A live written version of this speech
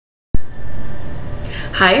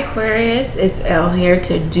Hi Aquarius, it's Elle here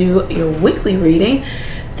to do your weekly reading.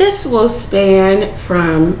 This will span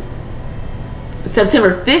from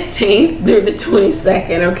September 15th through the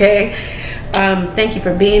 22nd, okay? Thank you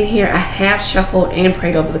for being here. I have shuffled and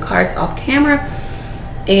prayed over the cards off camera,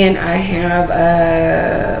 and I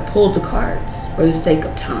have pulled the cards for the sake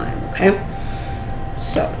of time, okay?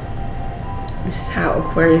 So, this is how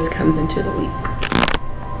Aquarius comes into the week.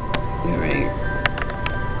 All right.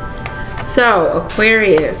 So,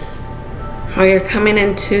 Aquarius, how you're coming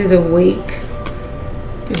into the week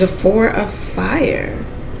is a Four of Fire.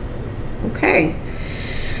 Okay.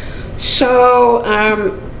 So,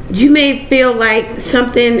 you may feel like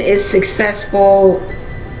something is successful.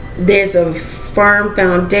 There's a firm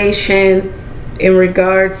foundation in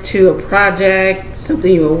regards to a project, something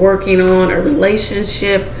you were working on, a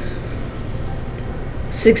relationship.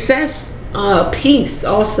 Success, peace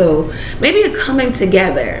also. Maybe a coming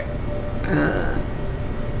together.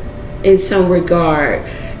 In some regard,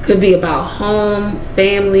 could be about home,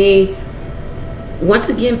 family, once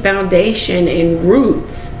again foundation and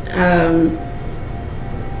roots.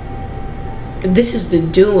 This is the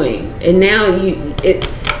doing, and now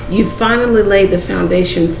you finally laid the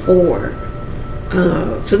foundation for,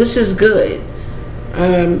 so this is good.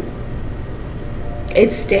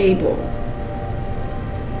 It's stable.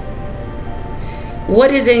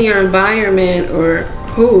 What is in your environment, or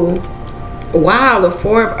who? Wow, the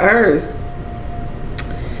Four of Earth.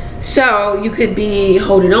 So you could be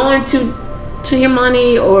holding on to your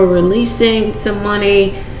money, or releasing some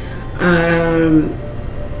money,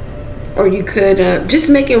 or you could just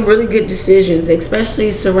making really good decisions,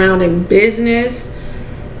 especially surrounding business.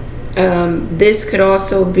 This could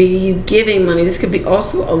also be you giving money. This could be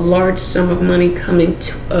also a large sum of money coming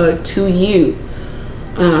to you,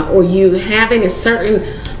 or you having a certain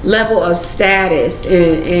level of status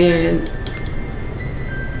and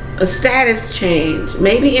a status change,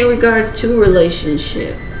 maybe in regards to a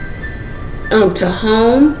relationship, to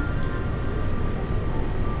home.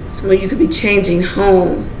 So you could be changing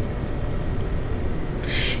home,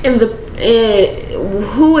 and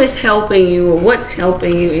who is helping you, or what's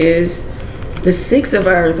helping you, is the Six of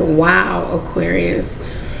Earth. Wow, Aquarius.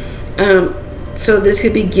 So this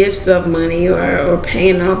could be gifts of money, or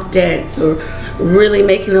paying off debts, or really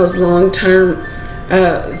making those long-term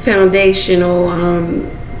foundational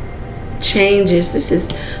changes. This is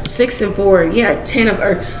 6 and 4. Yeah, 10 of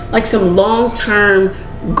Earth, like some long-term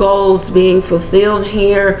goals being fulfilled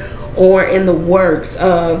here, or in the works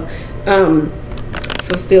of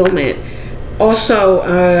fulfillment. Also,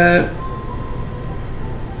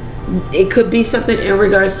 it could be something in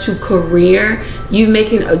regards to career. You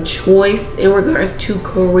making a choice in regards to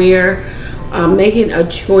career, making a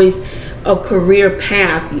choice of career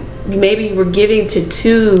path. Maybe you were giving to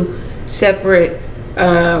two separate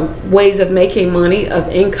ways of making money, of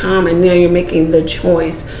income, and now you're making the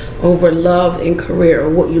choice over love and career, or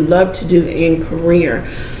what you love to do in career.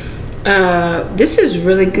 This is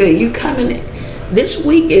really good. You coming this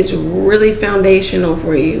week is really foundational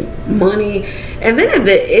for you. Money. And then at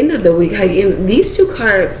the end of the week, these two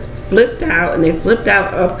cards flipped out, and they flipped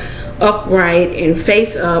out upright and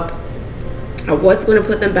face up. I was going to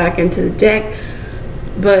put them back into the deck,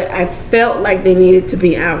 but I felt like they needed to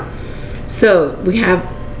be out. So we have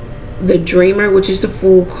the Dreamer, which is the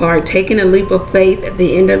Fool card, taking a leap of faith at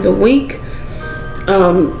the end of the week.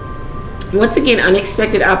 Once again,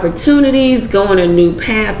 unexpected opportunities, going a new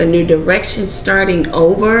path, a new direction, starting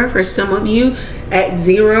over for some of you at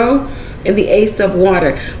 0. And the Ace of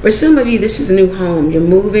Water. For some of you, this is a new home. You're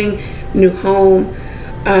moving, new home.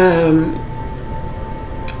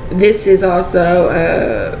 This is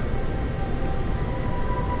also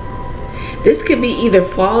this could be either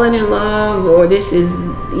falling in love, or this is,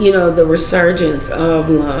 you know, the resurgence of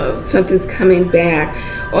love. Something's coming back.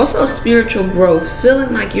 Also spiritual growth,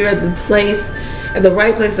 feeling like you're at the place, at the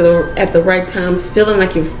right place at the right time, feeling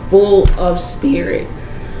like you're full of spirit.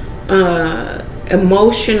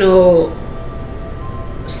 Emotional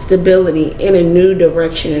stability in a new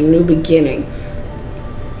direction, a new beginning.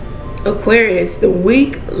 Aquarius, the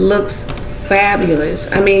week looks fabulous.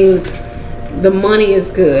 I mean, the money is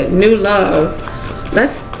good. New love.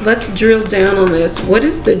 Let's drill down on this. What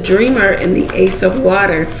is the Dreamer and the Ace of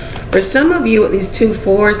Water? For some of you with these two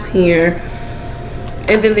fours here,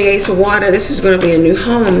 and then the Ace of Water, this is going to be a new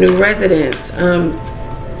home, new residence.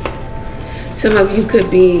 Some of you could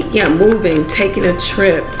be, yeah, moving, taking a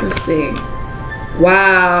trip. Let's see.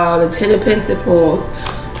 Wow, the Ten of Pentacles.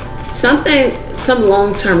 Some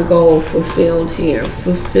long-term goal fulfilled here.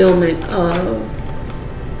 Fulfillment of.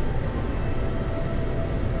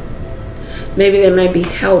 Maybe there may be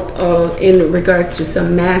help in regards to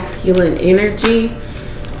some masculine energy.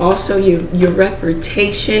 Also, your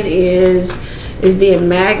reputation is being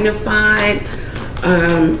magnified.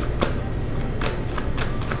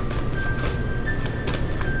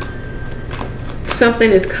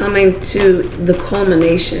 Something is coming to the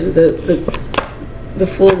culmination, the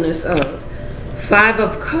fullness of. 5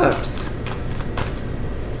 of Cups.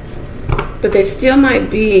 But there still might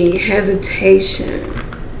be hesitation.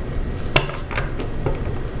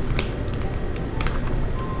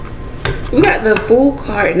 We got the Fool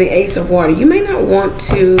card and the Ace of Water. You may not want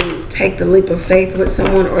to take the leap of faith with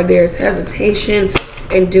someone, or there's hesitation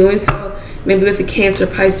in doing so. Maybe with the Cancer,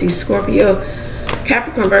 Pisces, Scorpio,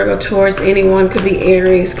 Capricorn, Virgo, Taurus, anyone. Could be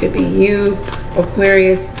Aries, could be you,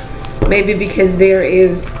 Aquarius. Maybe because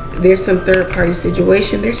there's some third-party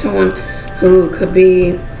situation. There's someone who could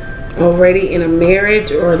be already in a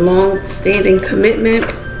marriage or a long-standing commitment.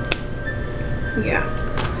 Yeah.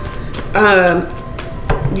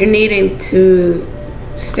 You're needing to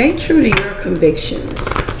stay true to your convictions.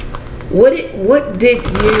 What did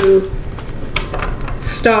you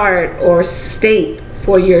start or state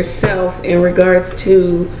for yourself in regards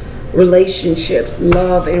to relationships,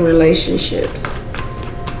 love and relationships?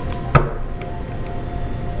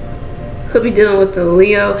 Could be dealing with the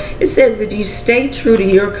Leo. It says if you stay true to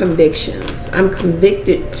your convictions. I'm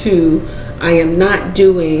convicted to, I am not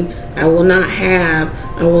doing, I will not have,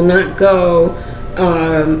 I will not go.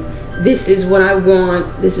 This is what I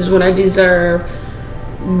want, this is what I deserve.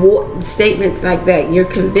 Statements like that, your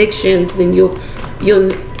convictions, then you'll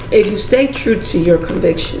if you stay true to your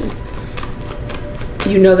convictions,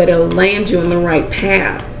 you know that it'll land you on the right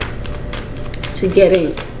path to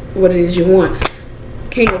getting what it is you want.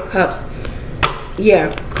 King of Cups.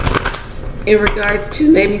 Yeah, in regards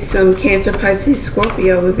to maybe some Cancer, Pisces,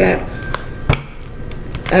 Scorpio, we've got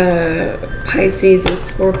Pisces and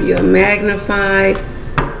Scorpio magnified.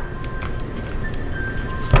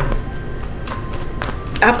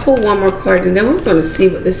 I'll pull one more card and then we're going to see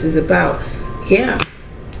what this is about. Yeah,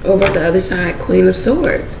 over the other side, Queen of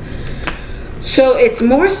Swords. So it's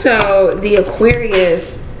more so the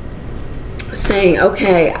Aquarius saying,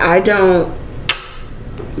 okay, I don't,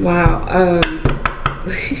 wow,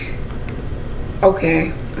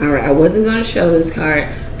 okay, all right, I wasn't going to show this card.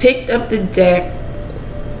 Picked up the deck,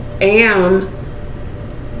 am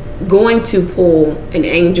going to pull an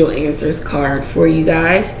Angel Answers card for you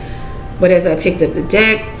guys, but as I picked up the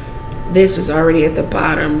deck, this was already at the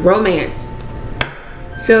bottom. Romance.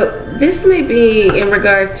 So this may be in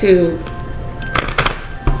regards to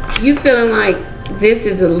you feeling like this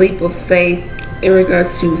is a leap of faith in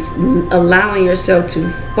regards to allowing yourself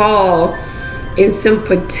to fall in some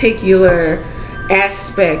particular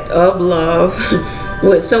aspect of love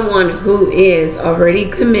with someone who is already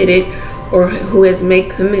committed or who has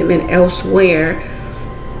made commitment elsewhere.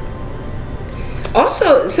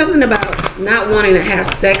 Also, something about not wanting to have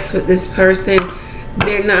sex with this person.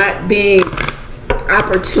 There not being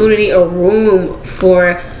opportunity or room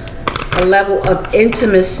for a level of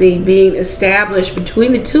intimacy being established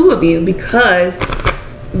between the two of you, because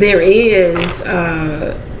there is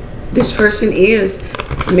this person is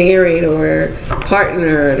married or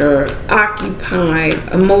partnered or occupied,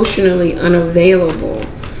 emotionally unavailable.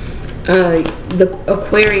 The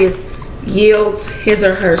Aquarius yields his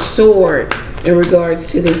or her sword in regards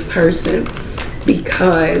to this person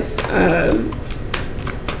because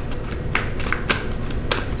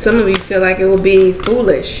some of you feel like it will be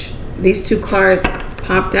foolish. These two cards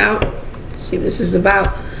popped out. See what this is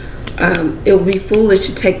about. It will be foolish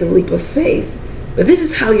to take the leap of faith. But this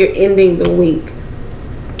is how you're ending the week.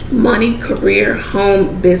 Money, career,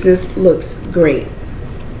 home, business looks great.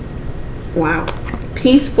 Wow.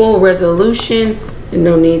 Peaceful resolution and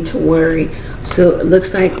no need to worry. So it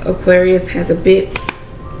looks like Aquarius has a bit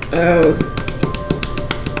of,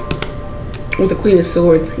 with the Queen of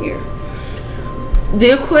Swords here.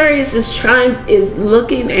 The Aquarius is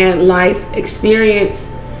looking at life experience,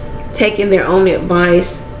 taking their own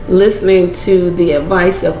advice, listening to the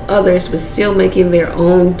advice of others, but still making their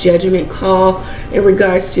own judgment call in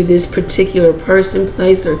regards to this particular person,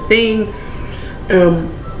 place, or thing.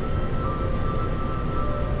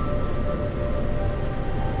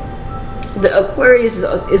 The Aquarius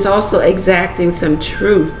is also exacting some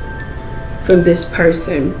truth from this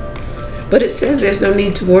person, but it says there's no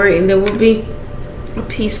need to worry and there will be a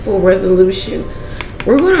peaceful resolution.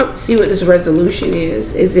 We're going to see what this resolution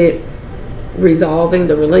is. Is it resolving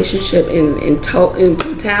the relationship in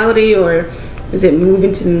totality, or is it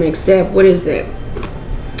moving to the next step? What is it?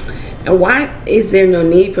 And why is there no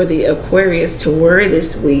need for the Aquarius to worry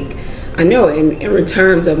this week? I know in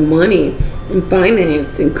terms of money, and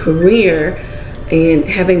finance and career and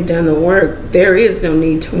having done the work, there is no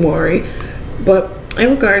need to worry. But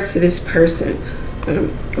in regards to this person,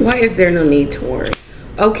 why is there no need to worry?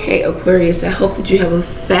 Okay, Aquarius, I hope that you have a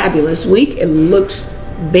fabulous week. It looks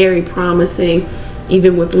very promising,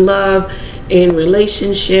 even with love and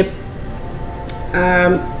relationship.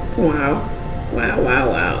 Wow.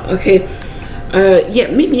 Okay,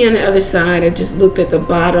 yeah, meet me on the other side. I just looked at the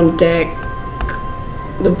bottom deck,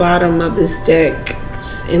 the bottom of this deck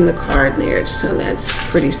in the card there, so that's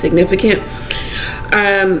pretty significant.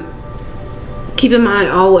 Keep in mind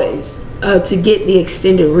always, to get the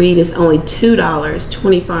extended read is only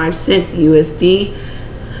 $2.25 USD.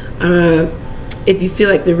 If you feel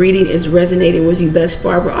like the reading is resonating with you thus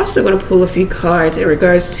far, we're also going to pull a few cards in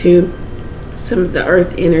regards to some of the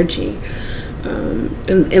earth energy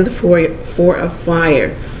and the four of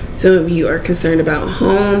fire. Some of you are concerned about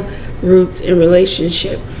home, roots, and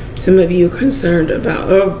relationship. Some of you are concerned about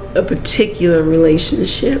a particular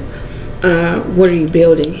relationship. What are you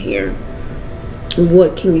building here?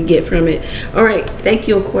 What can you get from it? All right, thank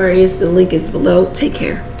you, Aquarius. The link is below. Take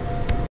care.